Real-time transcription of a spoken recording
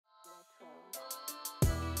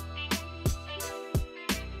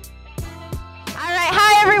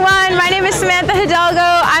is Samantha Hidalgo.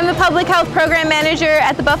 I'm the Public Health Program Manager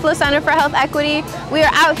at the Buffalo Center for Health Equity. We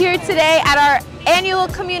are out here today at our annual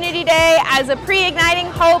Community Day as a pre-igniting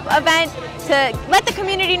hope event to let the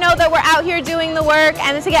community know that we're out here doing the work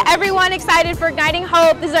and to get everyone excited for Igniting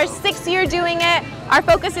Hope. This is our 6th year doing it. Our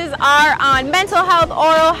focuses are on mental health,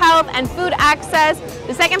 oral health, and food access.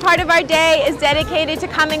 The second part of our day is dedicated to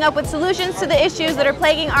coming up with solutions to the issues that are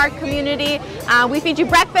plaguing our community. We feed you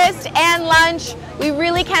breakfast and lunch. We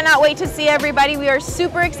really cannot wait to see everybody. We are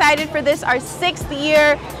super excited for this, our 6th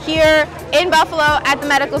year here in Buffalo at the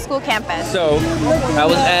medical school campus. So I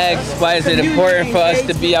was asked, why is it important for us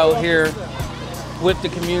to be out here with the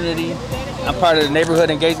community? I'm part of the neighborhood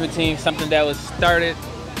engagement team, something that was started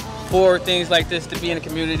for things like this to be in the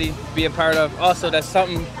community, be a part of. Also, that's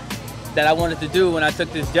something that I wanted to do when I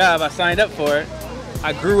took this job. I signed up for it.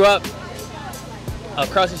 I grew up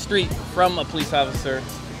across the street from a police officer,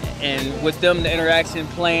 and with them, the interaction,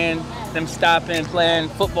 playing, them stopping, playing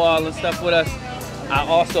football and stuff with us, I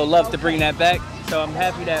also love to bring that back. So I'm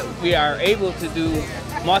happy that we are able to do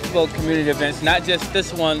multiple community events, not just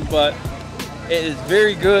this one, but it is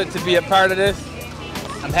very good to be a part of this.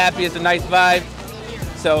 I'm happy, it's a nice vibe.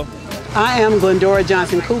 So I am Glendora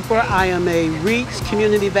Johnson Cooper. I am a REACH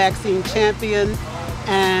Community Vaccine Champion,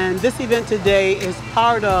 and this event today is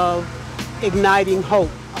part of Igniting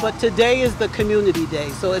Hope. But today is the Community Day,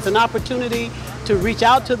 so it's an opportunity to reach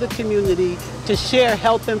out to the community to share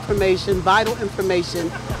health information, vital information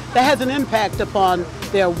that has an impact upon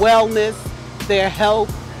their wellness, their health,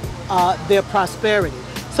 their prosperity.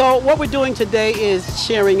 So what we're doing today is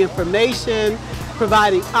sharing information,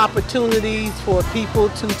 providing opportunities for people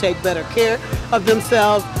to take better care of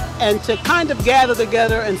themselves and to kind of gather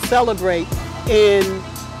together and celebrate in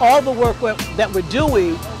all the work that we're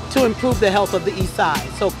doing to improve the health of the East Side.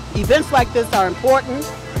 So events like this are important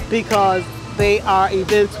because they are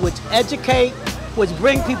events which educate, which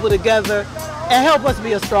bring people together and help us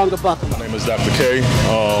be a stronger Buffalo. My name is Dr. K.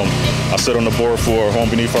 I sit on the board for Home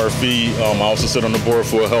Beneath Our Feet. I also sit on the board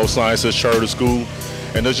for Health Sciences Charter School.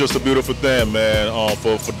 And it's just a beautiful thing, man,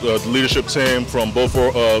 for the leadership team from both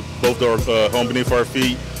our Home Beneath Our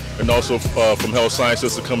Feet and also from Health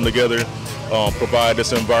Sciences to come together, provide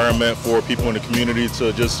this environment for people in the community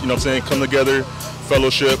to just, come together,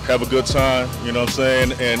 fellowship, have a good time,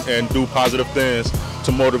 and do positive things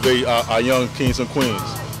to motivate our young kings and queens.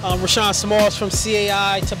 Rashawn Smalls from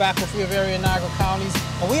CAI, Tobacco-Free of Area Niagara Counties.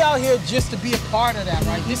 And we out here just to be a part of that,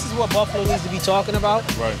 right? This is what Buffalo needs to be talking about.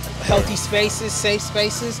 Right. Healthy spaces, safe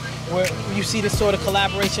spaces, where you see this sort of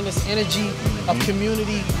collaboration, this energy of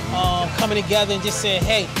community coming together and just saying,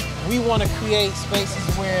 hey, we want to create spaces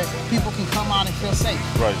where people can come out and feel safe.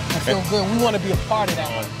 Right. And feel good. We want to be a part of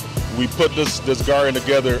that. We put this garden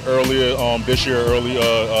together earlier this year,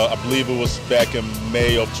 I believe it was back in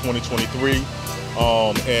May of 2023.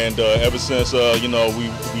 And ever since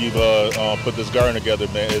we've put this garden together,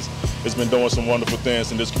 man, it's been doing some wonderful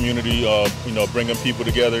things in this community. Bringing people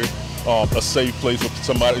together, a safe place for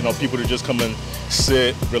somebody, people to just come and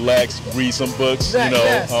sit, relax, read some books,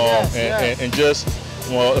 and just,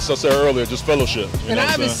 well, as I said earlier, just fellowship. And I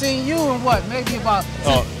haven't seen you in what, maybe about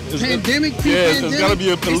pandemic? Yeah, it's got to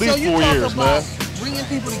be at least 4 years, man. Bringing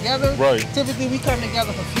people together. Right. Typically, we come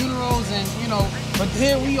together for funerals, and but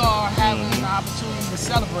here we are having an opportunity to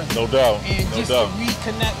celebrate. No doubt. And just to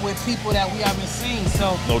reconnect with people that we haven't seen.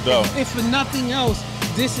 So, no doubt. If for nothing else,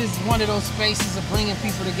 this is one of those spaces of bringing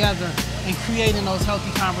people together and creating those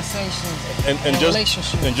healthy conversations and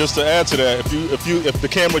relationships. And just to add to that, if the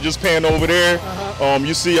camera just pan over there,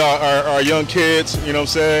 you see our young kids.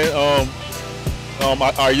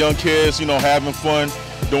 Our young kids, having fun,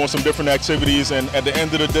 doing some different activities, and at the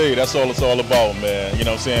end of the day, that's all it's all about, man.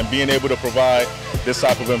 Being able to provide this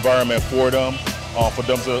type of environment for them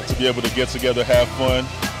to be able to get together, have fun,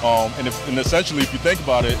 and essentially, if you think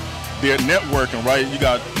about it, they're networking, right? You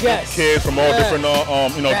got kids from all different,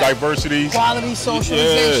 diversities. Quality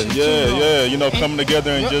socialization. Coming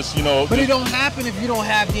together and just. But it don't happen if you don't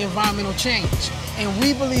have the environmental change. And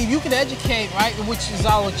we believe you can educate, right? Which is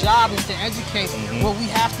our job, is to educate. But we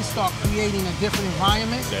have to start creating a different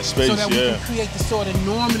environment so that we can create the sort of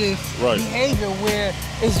normative behavior where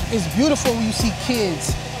it's beautiful when you see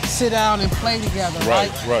kids sit down and play together,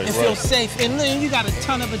 right? And feel safe. And then you got a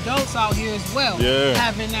ton of adults out here as well,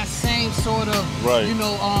 having that same sort of,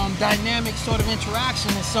 dynamic sort of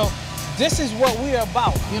interaction. And so this is what we're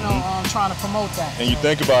about, trying to promote that. And you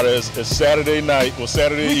think about it, it's Saturday night,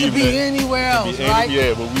 Saturday evening. We could be anywhere else, right?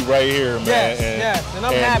 Yeah, but we right here, man. Yes, and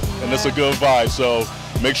I'm happy, man. And it's a good vibe. So,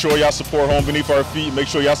 Make sure y'all support Home Beneath Our Feet. Make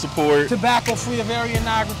sure y'all support Tobacco Free of Area in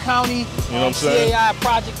Niagara County. You know what I'm saying? CAI,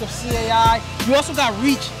 project of CAI. You also got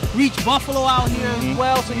Reach Buffalo out here as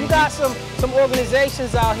well. So you got some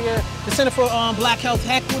organizations out here. The Center for Black Health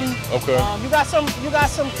Equity. Okay. You got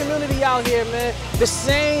some community out here, man. The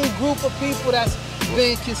same group of people that's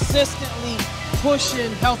been consistently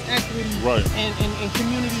pushing health equity and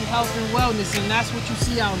community health and wellness, and that's what you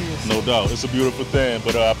see out here. So. No doubt. It's a beautiful thing,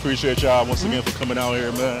 but I appreciate y'all once again for coming out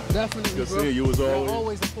here, man. Definitely, Good bro. seeing you as always.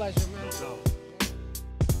 Always a pleasure, man. No doubt.